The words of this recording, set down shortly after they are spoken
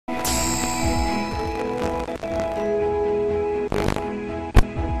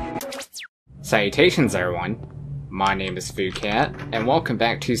Salutations everyone, my name is FooCat, and welcome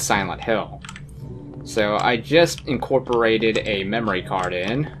back to Silent Hill. So I just incorporated a memory card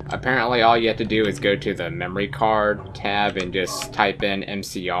in. Apparently all you have to do is go to the memory card tab and just type in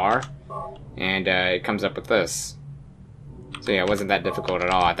MCR, and it comes up with this. So yeah, it wasn't that difficult at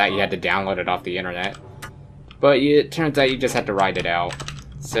all. I thought you had to download it off the internet. But it turns out you just have to write it out.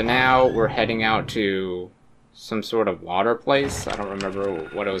 So now we're heading out to some sort of water place. I don't remember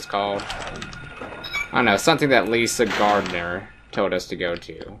what it was called. I don't know, something that Lisa Gardner told us to go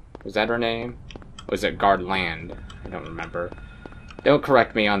to. Was that her name? Or was it Gardland? I don't remember. Don't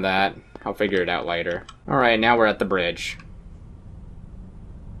correct me on that. I'll figure it out later. Alright, now we're at the bridge.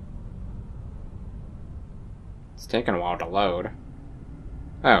 It's taking a while to load.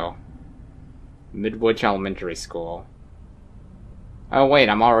 Oh. Midwich Elementary School. Oh wait,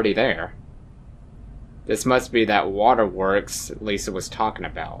 I'm already there. This must be that waterworks Lisa was talking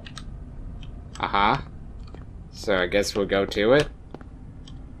about. Uh-huh. So I guess we'll go to it.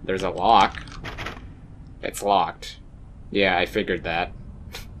 There's a lock. It's locked. Yeah, I figured that.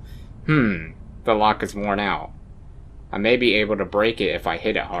 The lock is worn out. I may be able to break it if I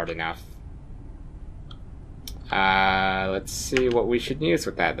hit it hard enough. Let's see what we should use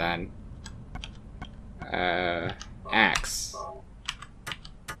with that then. Axe.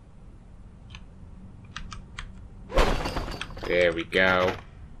 There we go.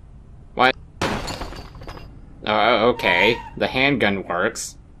 What? Oh, okay. The handgun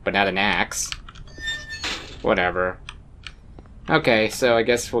works, but not an axe. Whatever. Okay, so I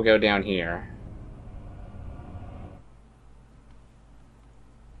guess we'll go down here.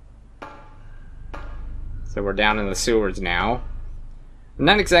 So we're down in the sewers now. I'm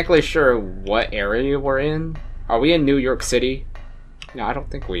not exactly sure what area we're in. Are we in New York City? No, I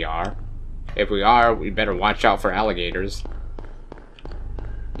don't think we are. If we are, we better watch out for alligators.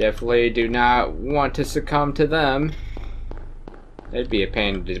 Definitely do not want to succumb to them. It'd be a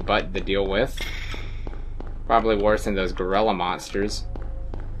pain in the butt to deal with. Probably worse than those gorilla monsters.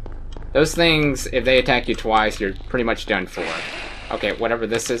 Those things, if they attack you twice, you're pretty much done for. Okay, whatever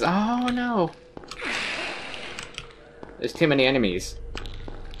this is. Oh no! There's too many enemies.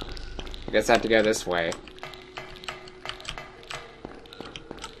 I guess I have to go this way.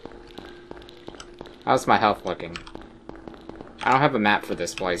 How's my health looking? I don't have a map for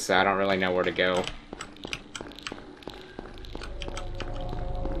this place, so I don't really know where to go.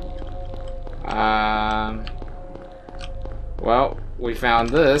 Well, we found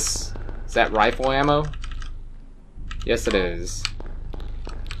this. Is that rifle ammo? Yes, it is.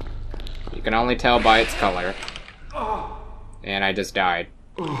 You can only tell by its color. And I just died.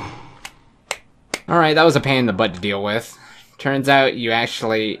 Alright, that was a pain in the butt to deal with. Turns out you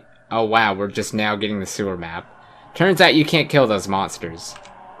actually... Oh wow, we're just now getting the sewer map. Turns out you can't kill those monsters.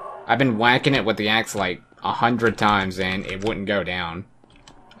 I've been whacking it with the axe like 100 times and it wouldn't go down.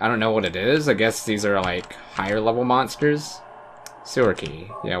 I don't know what it is. I guess these are like higher level monsters. Sewer key.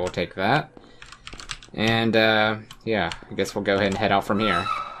 Yeah, we'll take that. And yeah, I guess we'll go ahead and head out from here.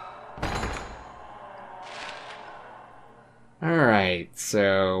 Alright,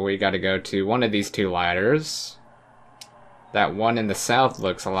 so we gotta go to one of these two ladders. That one in the south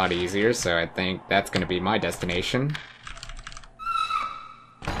looks a lot easier, so I think that's gonna be my destination.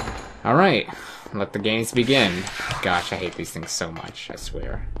 Alright, let the games begin. Gosh, I hate these things so much, I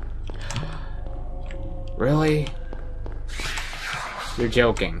swear. Really? You're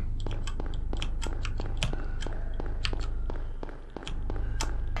joking.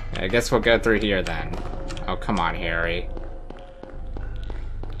 I guess we'll go through here then. Oh, come on, Harry.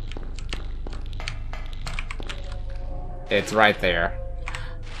 It's right there.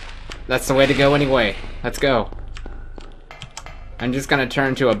 That's the way to go anyway. Let's go. I'm just gonna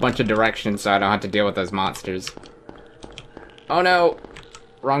turn to a bunch of directions so I don't have to deal with those monsters. Oh no!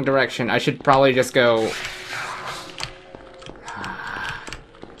 Wrong direction. I should probably just go...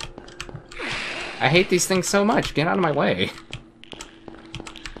 I hate these things so much. Get out of my way.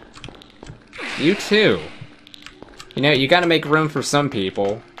 You too. You know, you gotta make room for some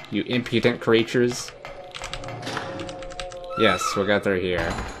people, you impudent creatures. Yes, we'll go through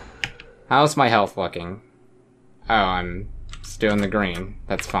here. How's my health looking? Oh, I'm still in the green.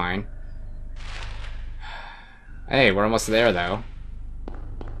 That's fine. Hey, we're almost there, though.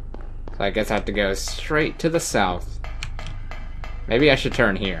 So I guess I have to go straight to the south. Maybe I should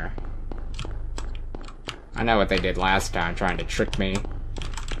turn here. I know what they did last time, trying to trick me.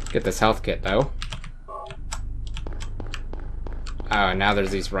 Get this health kit, though. Oh, now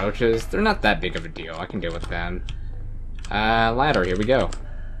there's these roaches. They're not that big of a deal. I can deal with them. Ladder, here we go.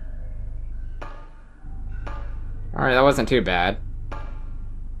 Alright, that wasn't too bad.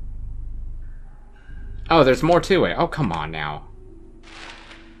 Oh, there's more to it. Oh, come on now.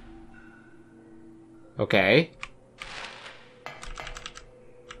 Okay.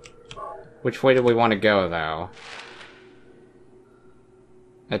 Which way do we want to go, though?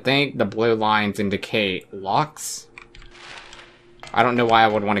 I think the blue lines indicate locks. I don't know why I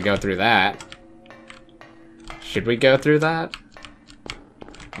would want to go through that. Should we go through that?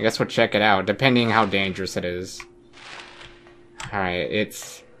 I guess we'll check it out, depending how dangerous it is. Alright,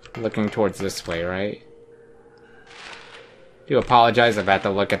 it's looking towards this way, right? Do apologize if I have to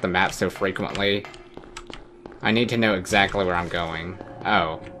look at the map so frequently. I need to know exactly where I'm going.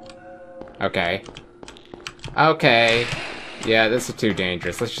 Oh. Okay. Okay. Yeah, this is too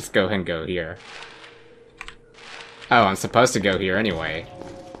dangerous. Let's just go ahead and go here. Oh, I'm supposed to go here anyway.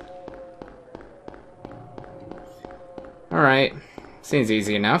 Alright. Seems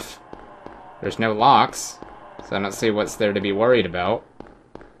easy enough. There's no locks, so I don't see what's there to be worried about.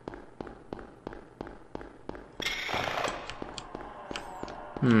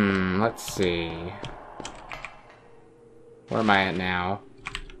 Let's see. Where am I at now?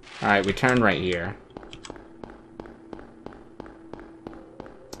 Alright, we turn right here.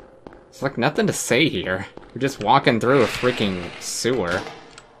 It's like nothing to say here. We're just walking through a freaking sewer.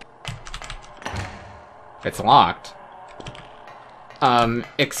 It's locked.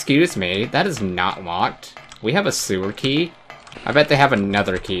 Excuse me, that is not locked. We have a sewer key? I bet they have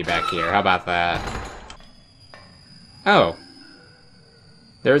another key back here. How about that? Oh.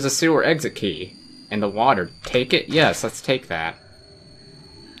 There's a sewer exit key. In the water. Take it? Yes, let's take that.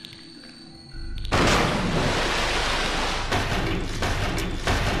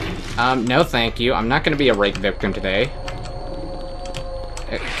 No thank you. I'm not gonna be a rape victim today.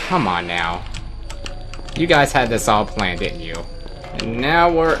 Come on now. You guys had this all planned, didn't you? And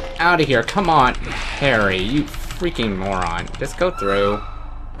now we're out of here. Come on, Harry, you freaking moron. Just go through.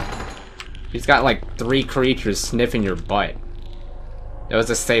 He's got like 3 creatures sniffing your butt. It was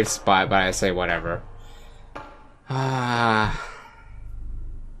a safe spot, but I say whatever.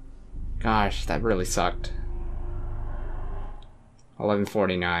 Gosh, that really sucked.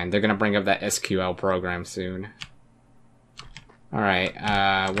 11:49. They're gonna bring up that SQL program soon. Alright,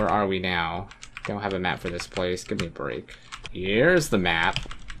 where are we now? Don't have a map for this place. Give me a break. Here's the map.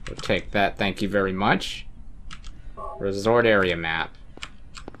 We'll take that, thank you very much. Resort area map.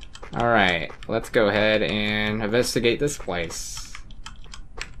 Alright, let's go ahead and investigate this place.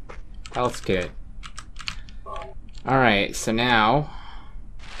 Health kit. Alright, so now...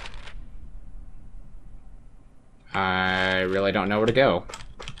 I really don't know where to go.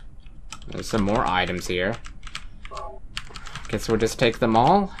 There's some more items here. Guess we'll just take them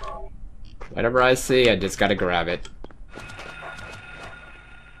all. Whatever I see, I just gotta grab it.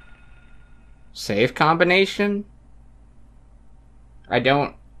 Save combination? I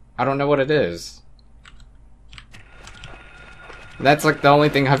don't know what it is. That's like the only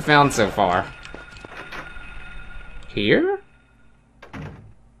thing I've found so far. Here?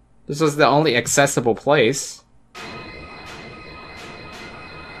 This was the only accessible place.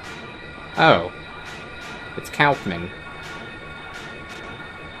 Oh. It's Kaufman.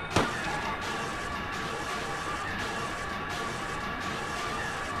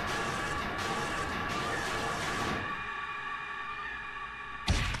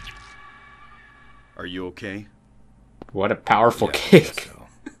 Are you okay? What a powerful Yeah, I kick. guess so.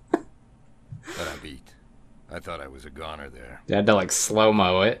 But I beat. I thought I was a goner there. They had to like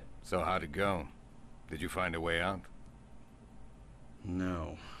slow-mo it. So how'd it go? Did you find a way out?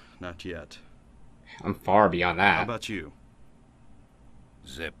 No, not yet. I'm far beyond that. How about you?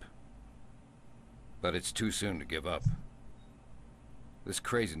 Zip. But it's too soon to give up. This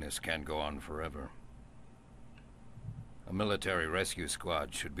craziness can't go on forever. A military rescue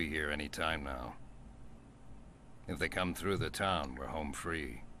squad should be here any time now. If they come through the town, we're home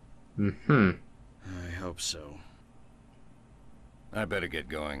free. Mm-hmm. I hope so. I better get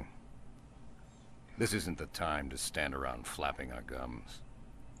going. This isn't the time to stand around flapping our gums.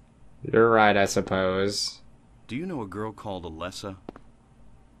 You're right, I suppose. Do you know a girl called Alessa?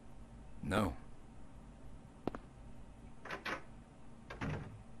 No.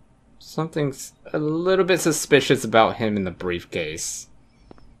 Something's a little bit suspicious about him in the briefcase.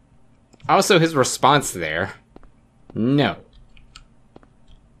 Also, his response there. No.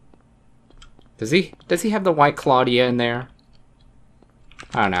 Does he have the white Claudia in there?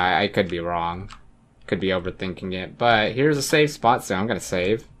 I don't know, I could be wrong. Could be overthinking it, but here's a safe spot, so I'm gonna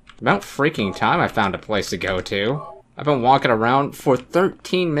save. About freaking time I found a place to go to. I've been walking around for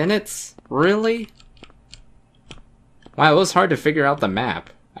 13 minutes? Really? Wow, it was hard to figure out the map.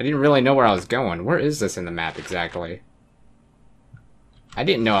 I didn't really know where I was going. Where is this in the map exactly? I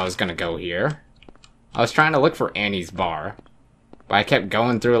didn't know I was gonna go here. I was trying to look for Annie's bar, but I kept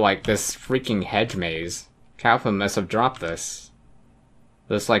going through like this freaking hedge maze. Kaufman must have dropped this.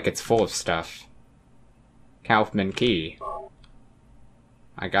 Looks like it's full of stuff. Kaufman key.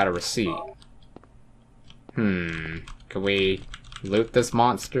 I got a receipt. Can we loot this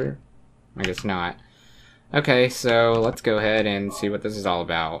monster? I guess not. Okay, so let's go ahead and see what this is all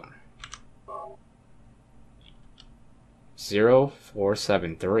about.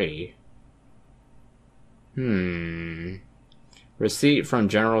 0473. Receipt from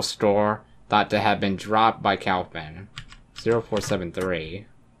general store thought to have been dropped by Kaufman. 0473.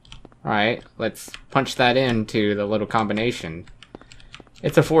 Alright, let's punch that into the little combination.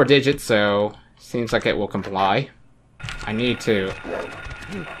 It's a 4-digit, so seems like it will comply. I need to...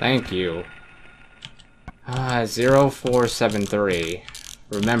 Thank you. 0473.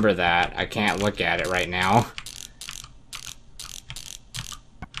 Remember that. I can't look at it right now.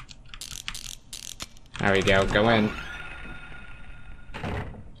 There we go. Go in.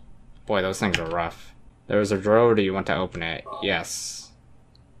 Boy, those things are rough. There's a drawer. Do you want to open it? Yes.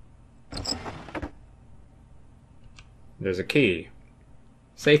 There's a key.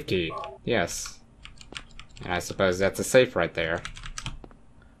 Safe key. Yes. And I suppose that's a safe right there.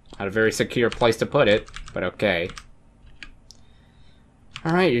 Not a very secure place to put it, but okay.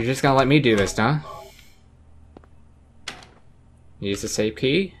 Alright, you're just gonna let me do this, huh? Use the safe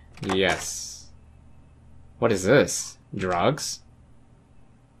key? Yes. What is this? Drugs?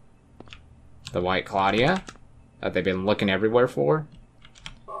 The White Claudia? That they've been looking everywhere for?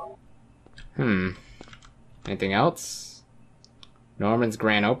 Anything else? Norman's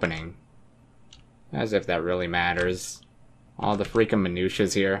grand opening. As if that really matters. All the freaking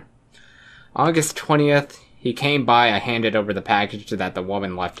minutia's here. August 20th, he came by. I handed over the package that the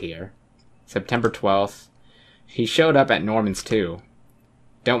woman left here. September 12th, he showed up at Norman's too.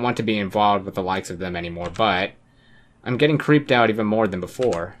 Don't want to be involved with the likes of them anymore, but I'm getting creeped out even more than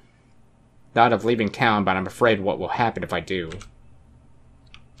before. Thought of leaving town, but I'm afraid what will happen if I do.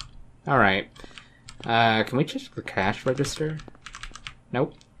 Alright. Can we check the cash register?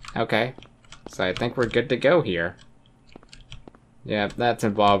 Nope. Okay. So I think we're good to go here. Yeah, that's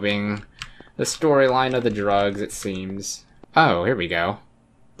involving the storyline of the drugs, it seems. Oh, here we go.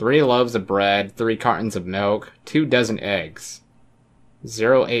 3 loaves of bread, 3 cartons of milk, 2 dozen eggs.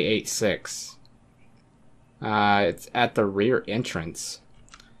 0886. It's at the rear entrance.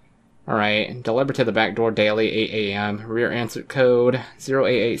 Alright, delivered to the back door daily, 8 a.m. Rear answer code,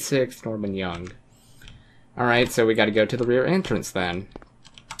 0886, Norman Young. Alright, so we gotta go to the rear entrance then.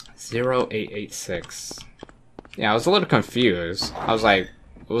 0886. Yeah, I was a little confused. I was like,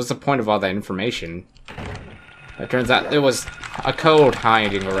 what was the point of all that information? It turns out there was a code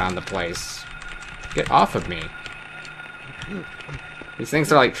hiding around the place. Get off of me. These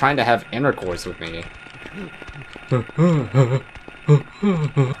things are like trying to have intercourse with me.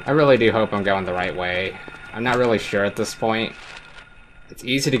 I really do hope I'm going the right way. I'm not really sure at this point. It's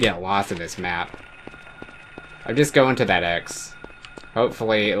easy to get lost in this map. I'll just go into that X.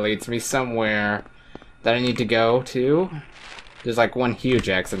 Hopefully it leads me somewhere that I need to go to. There's like one huge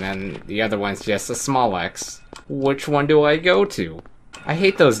X and then the other one's just a small X. Which one do I go to? I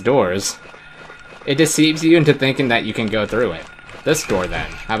hate those doors. It deceives you into thinking that you can go through it. This door then.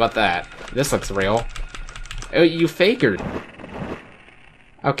 How about that? This looks real. Oh, you fakered.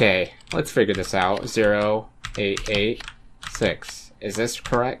 Okay, let's figure this out. 0886. Is this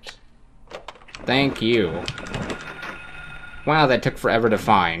correct? Thank you. Wow, that took forever to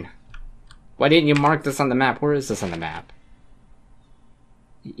find. Why didn't you mark this on the map? Where is this on the map?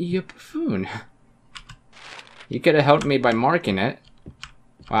 You buffoon. You could have helped me by marking it.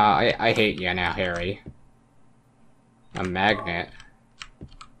 Wow, I hate you now, Harry. A magnet.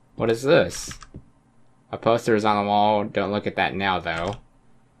 What is this? A poster is on the wall. Don't look at that now, though.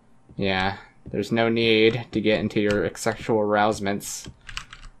 Yeah, there's no need to get into your sexual arousements.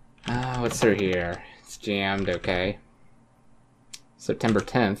 What's through here? It's jammed, okay. September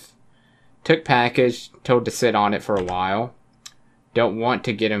 10th. Took package, told to sit on it for a while. Don't want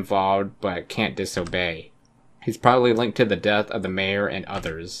to get involved, but can't disobey. He's probably linked to the death of the mayor and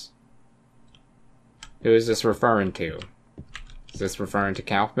others. Who is this referring to? Is this referring to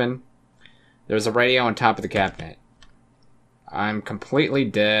Kaufman? There's a radio on top of the cabinet. I'm completely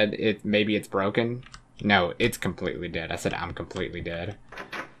dead. Maybe it's broken? No, it's completely dead. I said I'm completely dead.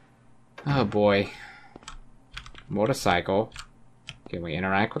 Oh boy. Motorcycle. Can we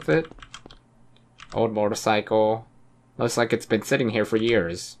interact with it? Old motorcycle. Looks like it's been sitting here for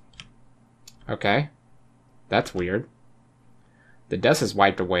years. Okay. That's weird. The dust is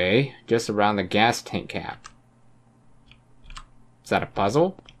wiped away, just around the gas tank cap. Is that a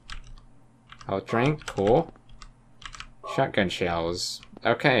puzzle? Health drink, cool. Shotgun shells.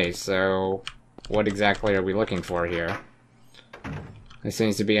 Okay, so what exactly are we looking for here? There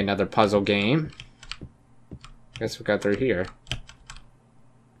seems to be another puzzle game. Guess we got through here.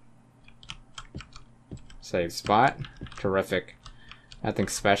 Save spot. Terrific. Nothing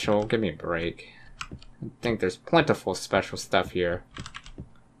special. Give me a break. I think there's plentiful special stuff here.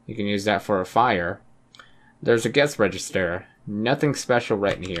 You can use that for a fire. There's a guest register. Nothing special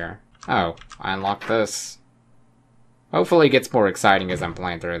written here. Oh, I unlocked this. Hopefully it gets more exciting as I'm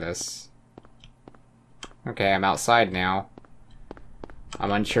playing through this. Okay, I'm outside now.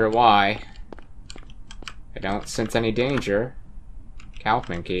 I'm unsure why. I don't sense any danger.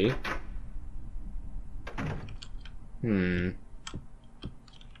 Kaufman key. Can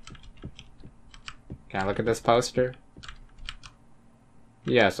I look at this poster?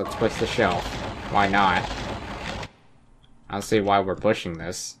 Yes, let's push the shelf. Why not? I don't see why we're pushing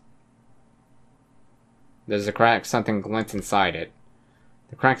this. There's a crack, something glints inside it.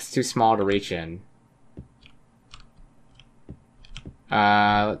 The crack's too small to reach in.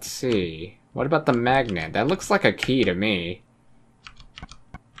 Let's see. What about the magnet? That looks like a key to me.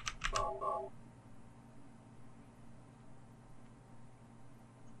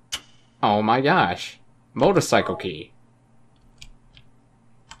 Oh my gosh. Motorcycle key.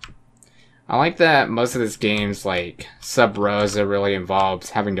 I like that most of this game's like sub-rosa really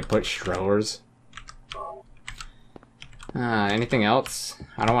involves having to put drawers. Anything else?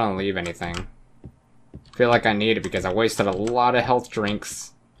 I don't want to leave anything. I feel like I need it because I wasted a lot of health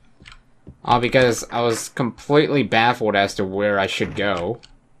drinks. All because I was completely baffled as to where I should go.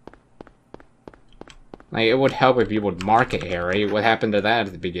 Like, it would help if you would mark it, Harry. What happened to that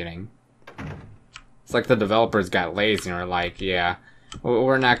at the beginning? It's like the developers got lazy and were like, yeah,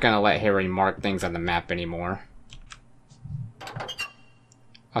 we're not gonna let Harry mark things on the map anymore.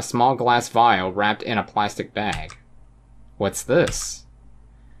 A small glass vial wrapped in a plastic bag. What's this?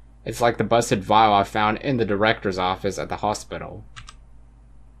 It's like the busted vial I found in the director's office at the hospital.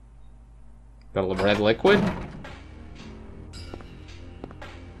 The red liquid?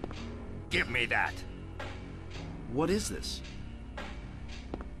 Give me that. What is this?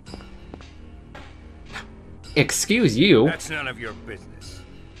 Excuse you? That's none of your business.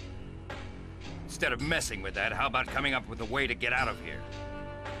 Instead of messing with that, how about coming up with a way to get out of here?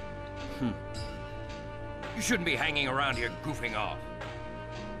 You shouldn't be hanging around here goofing off.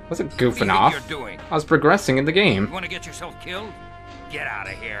 Wasn't What do you goofing think off. you're doing? I was progressing in the game. You want to get yourself killed? Get out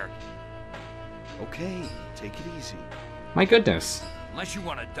of here. Okay, take it easy. My goodness. Unless you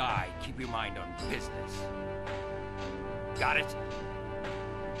want to die, keep your mind on business. Got it?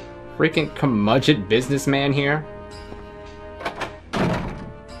 Freaking curmudgeon businessman here.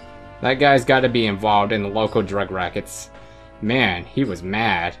 That guy's got to be involved in the local drug rackets. Man, he was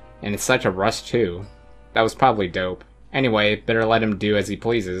mad. And it's such a rush too. That was probably dope. Anyway, better let him do as he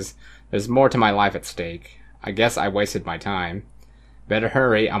pleases. There's more to my life at stake. I guess I wasted my time. Better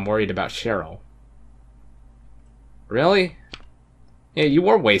hurry, I'm worried about Cheryl. Really? Yeah, you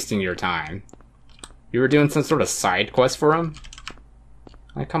were wasting your time. You were doing some sort of side quest for him?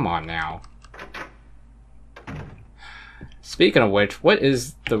 Like, come on now. Speaking of which, what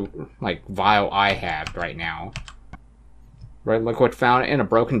is the, like, vial I have right now? Red liquid found in a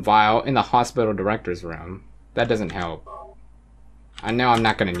broken vial in the hospital director's room. That doesn't help. I know I'm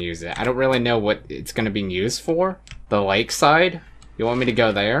not going to use it. I don't really know what it's going to be used for. The lakeside? You want me to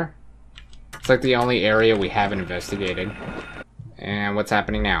go there? It's like the only area we haven't investigated. And what's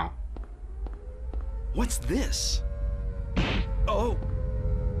happening now? What's this? Oh.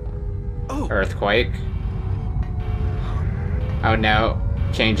 Oh. Earthquake. Oh no.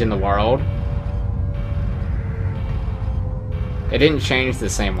 Change in the world. It didn't change the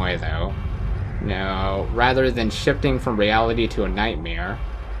same way though. No, rather than shifting from reality to a nightmare.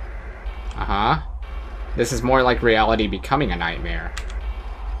 This is more like reality becoming a nightmare.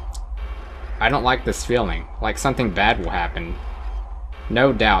 I don't like this feeling, like something bad will happen.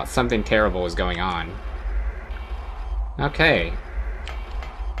 No doubt, something terrible is going on. Okay.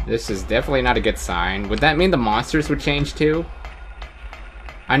 This is definitely not a good sign. Would that mean the monsters would change too?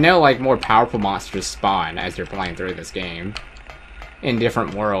 I know, like, more powerful monsters spawn as you're playing through this game. In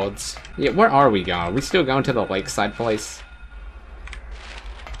different worlds. Yeah, where are we going? Are we still going to the lakeside place?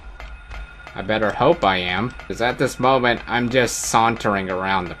 I better hope I am, because at this moment, I'm just sauntering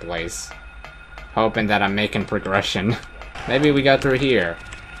around the place. Hoping that I'm making progression. Maybe we go through here.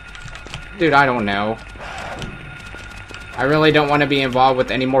 Dude, I don't know. I really don't want to be involved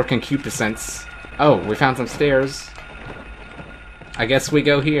with any more concupiscence. Oh, we found some stairs. I guess we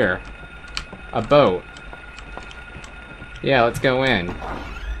go here. A boat. Yeah, let's go in.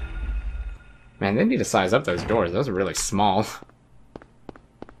 Man, they need to size up those doors. Those are really small.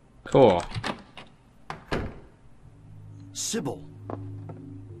 Cool. Cybil,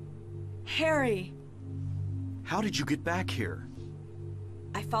 Harry! how did you get back here?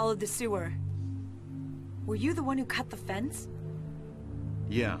 I followed the sewer. Were you the one who cut the fence?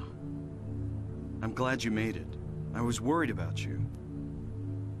 Yeah. I'm glad you made it. I was worried about you.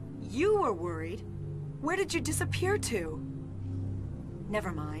 You were worried? Where did you disappear to?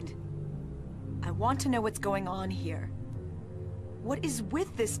 Never mind. I want to know what's going on here. What is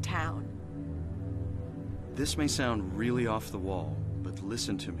with this town? This may sound really off the wall, but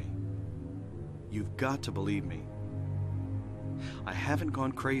listen to me. You've got to believe me. I haven't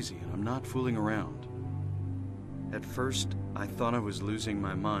gone crazy, and I'm not fooling around. At first, I thought I was losing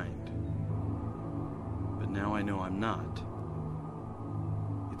my mind. But now I know I'm not.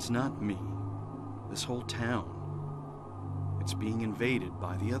 It's not me. This whole town. It's being invaded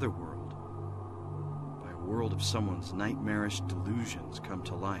by the other world. By a world of someone's nightmarish delusions come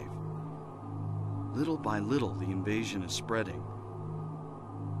to life. Little by little, the invasion is spreading,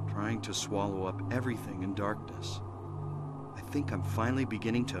 trying to swallow up everything in darkness. I think I'm finally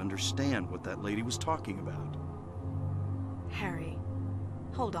beginning to understand what that lady was talking about. Harry,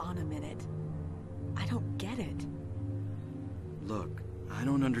 hold on a minute. I don't get it. Look, I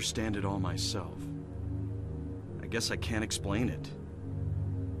don't understand it all myself. I guess I can't explain it.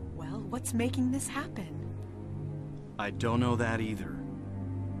 Well, what's making this happen? I don't know that either.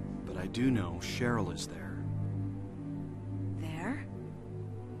 But I do know Cheryl is there. There?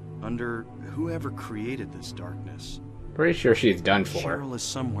 Under whoever created this darkness. Pretty sure she's done for. Cheryl is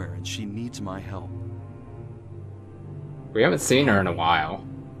somewhere and she needs my help. We haven't seen her in a while.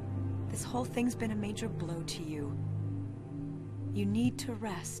 This whole thing's been a major blow to you. You need to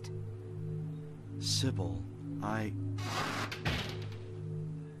rest. Cybil,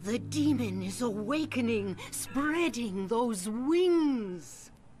 The demon is awakening, spreading those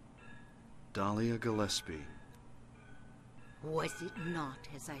wings. Dahlia Gillespie. Was it not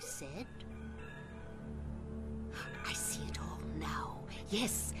as I said? I see it all now.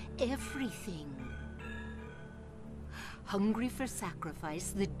 Yes, everything. Hungry for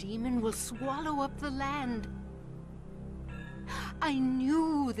sacrifice, the demon will swallow up the land. I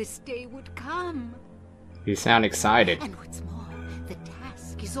knew this day would come. You sound excited. And what's more, the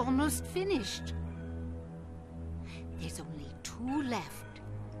task is almost finished. There's only 2 left.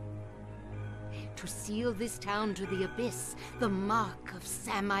 To seal this town to the abyss, the mark of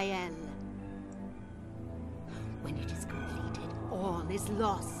Samael. When it is completed, all is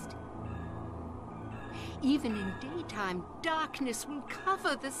lost. Even in daytime, darkness will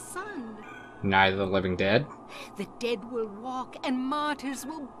cover the sun. Night of the Living Dead? The dead will walk, and martyrs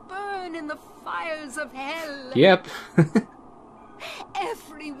will burn in the fires of hell. Yep.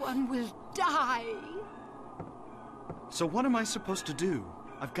 Everyone will die. So what am I supposed to do?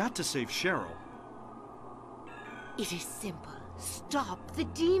 I've got to save Cheryl. It is simple. Stop the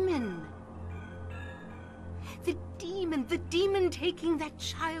demon. The demon taking that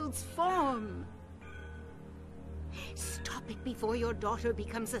child's form. Stop it before your daughter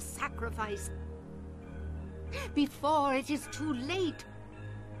becomes a sacrifice. Before it is too late.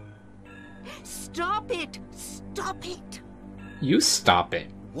 Stop it! Stop it! You stop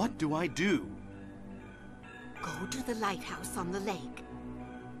it. What do I do? Go to the lighthouse on the lake.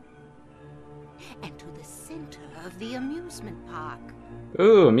 And to the center of the amusement park.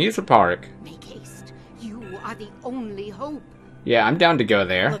 Ooh, amusement park. Make haste. You are the only hope. Yeah, I'm down to go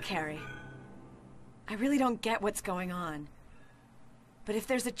there. Look, Harry. I really don't get what's going on. But if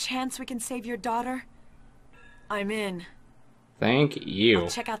there's a chance we can save your daughter, I'm in. Thank you. I'll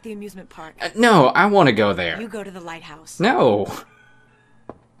check out the amusement park. No, I want to go there. You go to the lighthouse. No.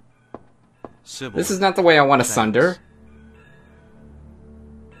 Cybil. This is not the way I want to sunder.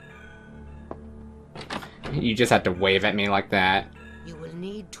 You just have to wave at me like that. You will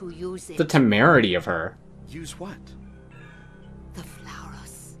need to use it. The temerity of her. Use what? The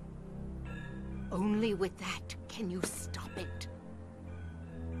flowers. Only with that can you stop it.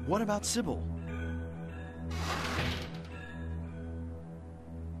 What about Cybil?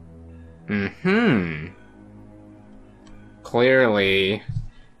 Clearly,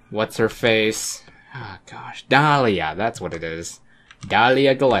 what's her face? Oh gosh, Dahlia, that's what it is.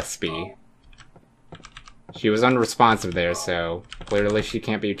 Dahlia Gillespie. She was unresponsive there, so clearly she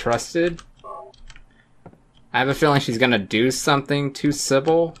can't be trusted. I have a feeling she's gonna do something to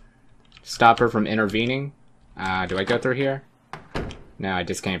Cybil. Stop her from intervening. Do I go through here? No, I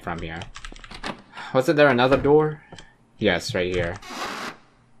just came from here. Wasn't there another door? Yes, right here.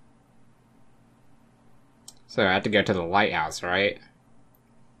 So I have to go to the lighthouse, right?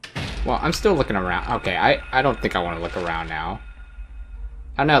 Well, I'm still looking around. Okay, I don't think I want to look around now.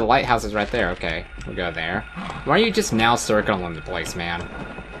 Oh no, the lighthouse is right there. Okay, we'll go there. Why are you just now circling the place, man?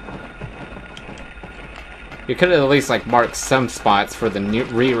 You could have at least, like, marked some spots for the new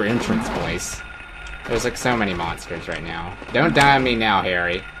rear entrance place. There's, like, so many monsters right now. Don't die on me now,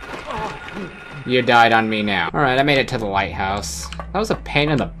 Harry. You died on me now. Alright, I made it to the lighthouse. That was a pain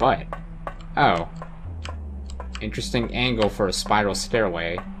in the butt. Oh. Interesting angle for a spiral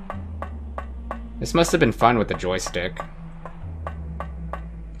stairway. This must have been fun with the joystick.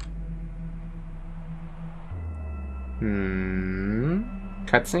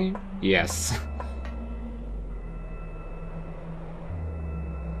 Cutscene? Yes.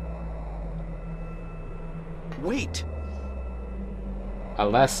 Wait!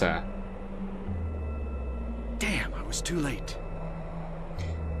 Alessa. Damn, I was too late.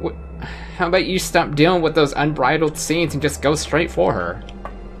 How about you stop dealing with those unbridled scenes and just go straight for her?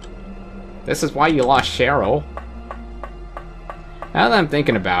 This is why you lost Cheryl. Now that I'm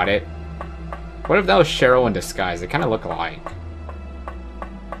thinking about it, what if that was Cheryl in disguise? They kind of look alike.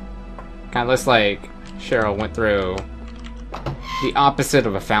 Kind of looks like Cheryl went through the opposite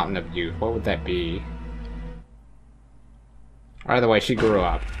of a fountain of youth. What would that be? Or either way, she grew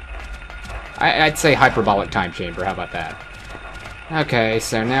up. I'd say hyperbolic time chamber. How about that? Okay,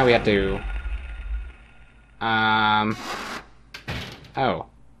 so now we have to... Oh.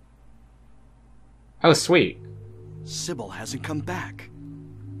 Oh, sweet. Cybil hasn't come back.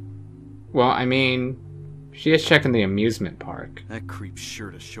 Well, I mean, she is checking the amusement park. That creep's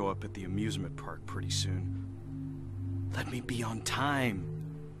sure to show up at the amusement park pretty soon. Let me be on time.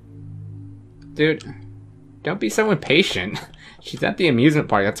 Dude, don't be so impatient. She's at the amusement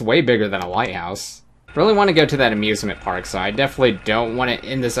park. That's way bigger than a lighthouse. Really want to go to that amusement park, so I definitely don't want to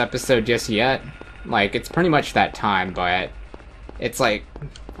end this episode just yet. Like, it's pretty much that time, but it's like,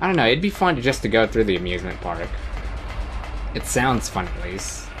 I don't know, it'd be fun to go through the amusement park. It sounds fun, at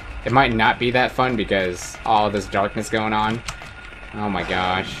least. It might not be that fun because all of this darkness going on. Oh my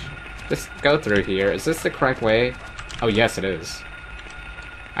gosh. Just go through here. Is this the correct way? Oh, yes, it is.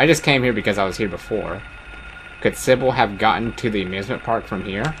 I just came here because I was here before. Could Cybil have gotten to the amusement park from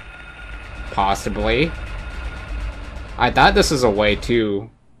here? Possibly. I thought this was a way to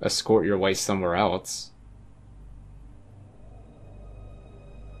escort your way somewhere else.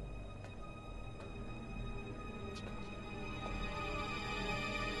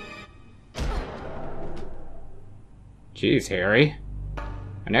 Jeez, Harry.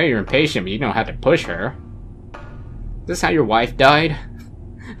 I know you're impatient, but you don't have to push her. Is this how your wife died?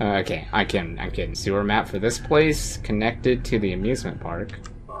 Okay, I can. Sewer map for this place, connected to the amusement park.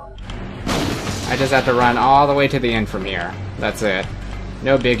 I just have to run all the way to the end from here. That's it.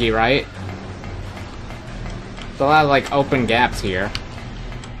 No biggie, right? There's a lot of, like, open gaps here.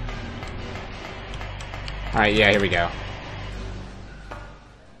 Alright, yeah, here we go.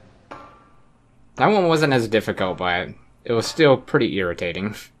 That one wasn't as difficult, but it was still pretty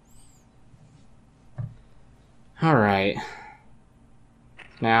irritating. Alright.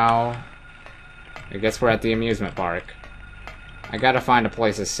 Now, I guess we're at the amusement park. I gotta find a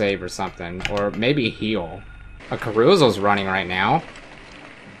place to save or something, or maybe heal. A carousel's running right now.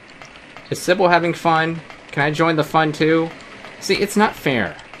 Is Cybil having fun? Can I join the fun too? See, it's not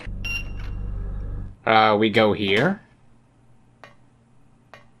fair. We go here?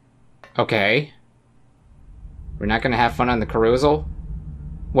 Okay. We're not gonna have fun on the carousel?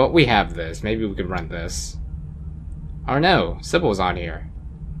 Well, we have this. Maybe we could run this. Or no, Cybil's on here.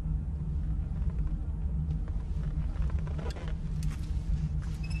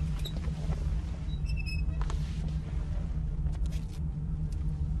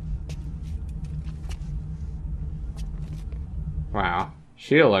 Wow,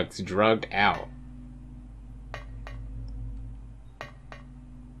 she looks drugged out.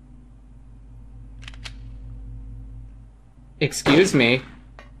 Excuse me.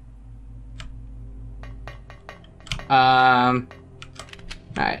 I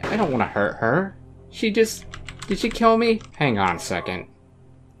don't want to hurt her. Did she kill me? Hang on a second.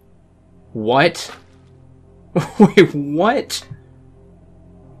 What? Wait, what?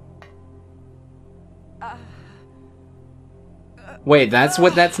 Wait, that's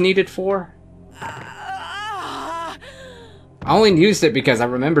what that's needed for? I only used it because I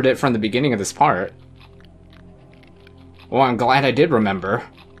remembered it from the beginning of this part. Well, I'm glad I did remember.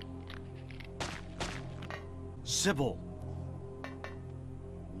 Cybil!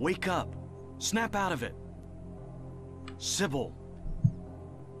 Wake up! Snap out of it! Cybil!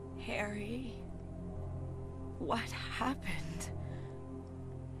 Harry, what happened?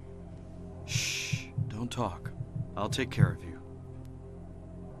 Shh! Don't talk. I'll take care of you.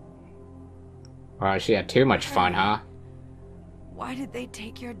 Wow, she had too much fun, huh? Why did they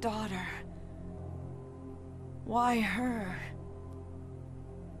take your daughter? Why her?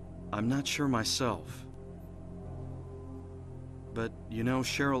 I'm not sure myself. But, you know,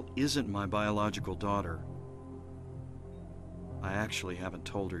 Cheryl isn't my biological daughter. I actually haven't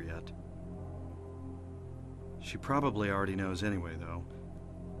told her yet. She probably already knows anyway, though.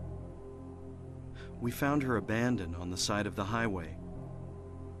 We found her abandoned on the side of the highway.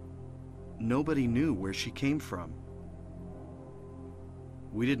 Nobody knew where she came from.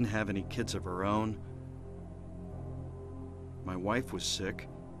 We didn't have any kids of our own. My wife was sick,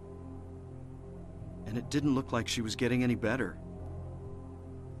 and it didn't look like she was getting any better.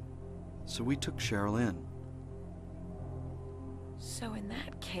 So we took Cheryl in. So in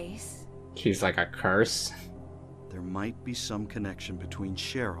that case... She's like a curse. There might be some connection between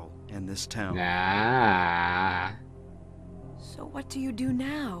Cheryl and this town. Nah. So what do you do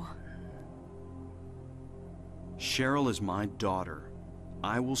now? Cheryl is my daughter.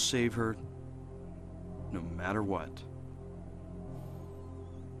 I will save her no matter what.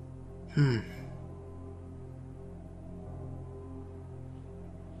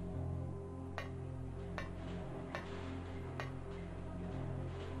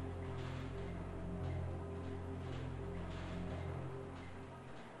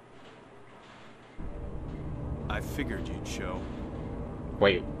 I figured you'd show.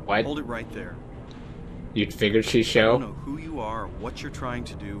 Wait, what? Hold it right there. You figured she'd I show? don't know who you are or what you're trying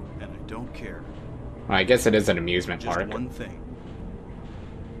to do, and I don't care. Well, I guess it is an amusement Just park. one thing.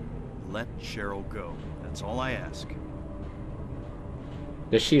 Let Cheryl go. That's all I ask.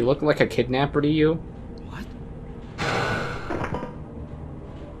 Does she look like a kidnapper to you? What?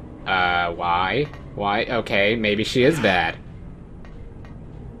 Why? Why? Okay, maybe she is bad.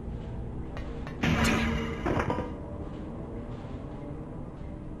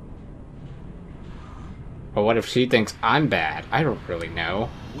 But what if she thinks I'm bad? I don't really know.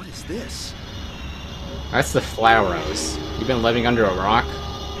 What is this? That's the Flowers. You've been living under a rock?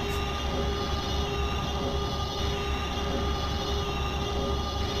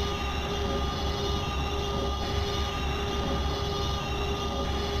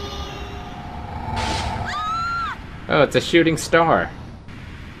 Oh, it's a shooting star.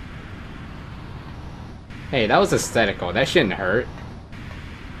 Hey, that was aesthetical. That shouldn't hurt.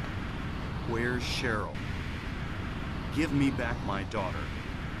 Where's Cheryl? Give me back my daughter.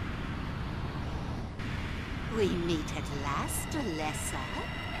 We meet at last, Alessa.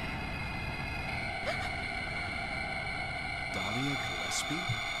 Dahlia Gillespie?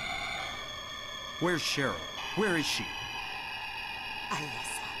 Where's Cheryl? Where is she? Alessa.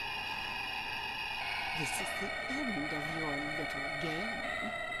 This is the end of your little game.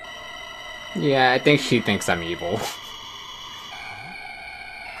 Yeah, I think she thinks I'm evil.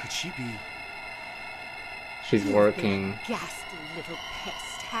 Could she be... She's working. You've been a ghastly little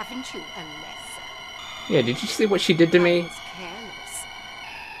pest, haven't you, Alessa? Yeah, did you see what she did to I me? was careless,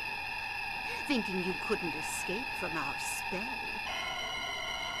 thinking you couldn't escape from our spell.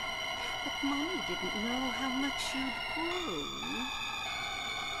 But Mommy didn't know how much you'd grown.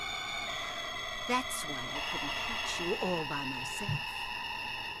 That's why I couldn't catch you all by myself.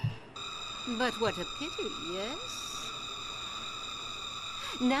 But what a pity, yes?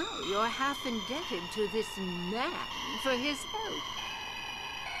 Now you're half indebted to this man for his help.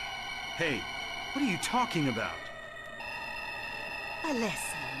 Hey, what are you talking about?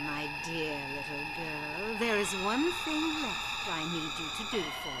 Alessa, my dear little girl, there is one thing left I need you to do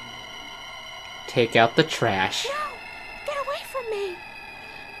for me. Take out the trash. No! Get away from me!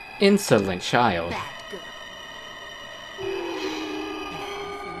 Insolent child. Bad girl.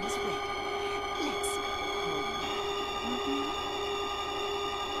 Everything's ready. Let's go home.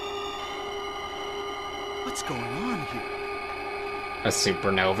 What's going on here? A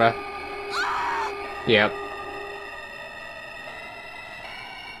supernova. Yep.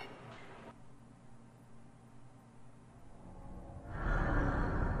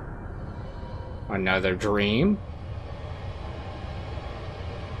 Another dream?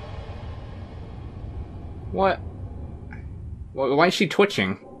 What? Why is she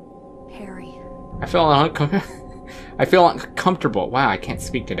twitching? Harry. I feel I feel uncomfortable. Wow, I can't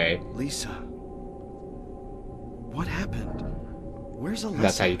speak today. Lisa. What happened? Where's Alessa?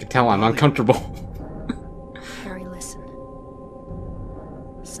 That's how you can tell I'm uncomfortable. Harry, listen.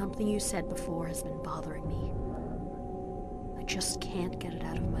 Something you said before has been bothering me. I just can't get it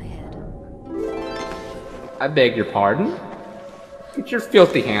out of my head. I beg your pardon? Get your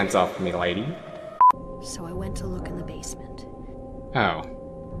filthy hands off me, lady. So I went to look in the basement, Oh.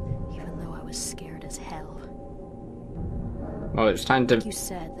 even though I was scared as hell. Well, it's time to... Like you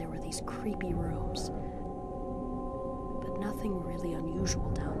said, there were these creepy rooms. But nothing really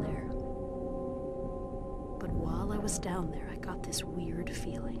unusual down there. But while I was down there, I got this weird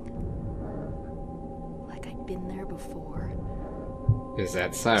feeling. Like I'd been there before. Is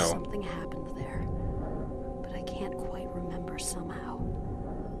that so? Something happened there. But I can't quite remember somehow.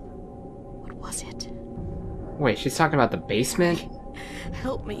 What was it? Wait, she's talking about the basement?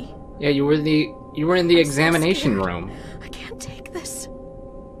 Help me. Yeah, you were in the examination so room. I can't take this.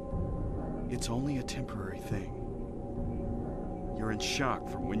 It's only a temporary thing. You're in shock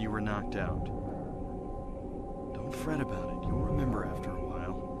from when you were knocked out. Don't fret about it. You'll remember after a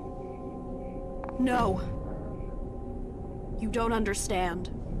while. No. You don't understand.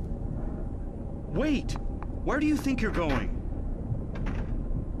 Wait! Where do you think you're going?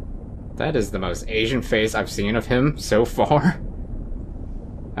 That is the most Asian face I've seen of him so far.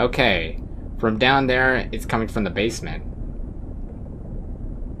 Okay. From down there, it's coming from the basement.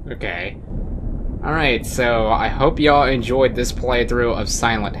 Okay. Alright, so I hope y'all enjoyed this playthrough of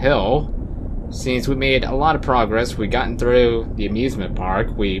Silent Hill. Since we made a lot of progress, we gotten through the amusement park.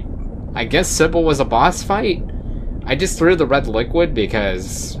 I guess Cybil was a boss fight? I just threw the red liquid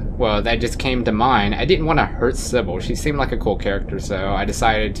because, well, that just came to mind. I didn't want to hurt Cybil. She seemed like a cool character, so I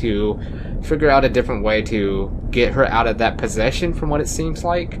decided to figure out a different way to get her out of that possession from what it seems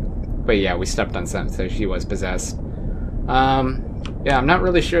like. But yeah, we stepped on something, so she was possessed. Yeah, I'm not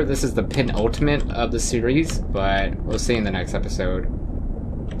really sure if this is the penultimate of the series, but we'll see in the next episode.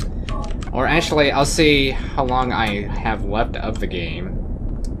 Or actually, I'll see how long I have left of the game,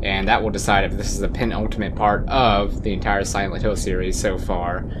 and that will decide if this is the penultimate part of the entire Silent Hill series so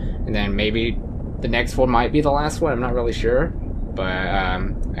far. And then maybe the next one might be the last one, I'm not really sure. But,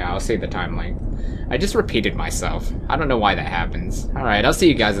 yeah, I'll see the time length. I just repeated myself. I don't know why that happens. Alright, I'll see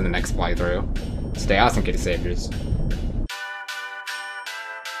you guys in the next playthrough. Stay awesome, kitty saviors.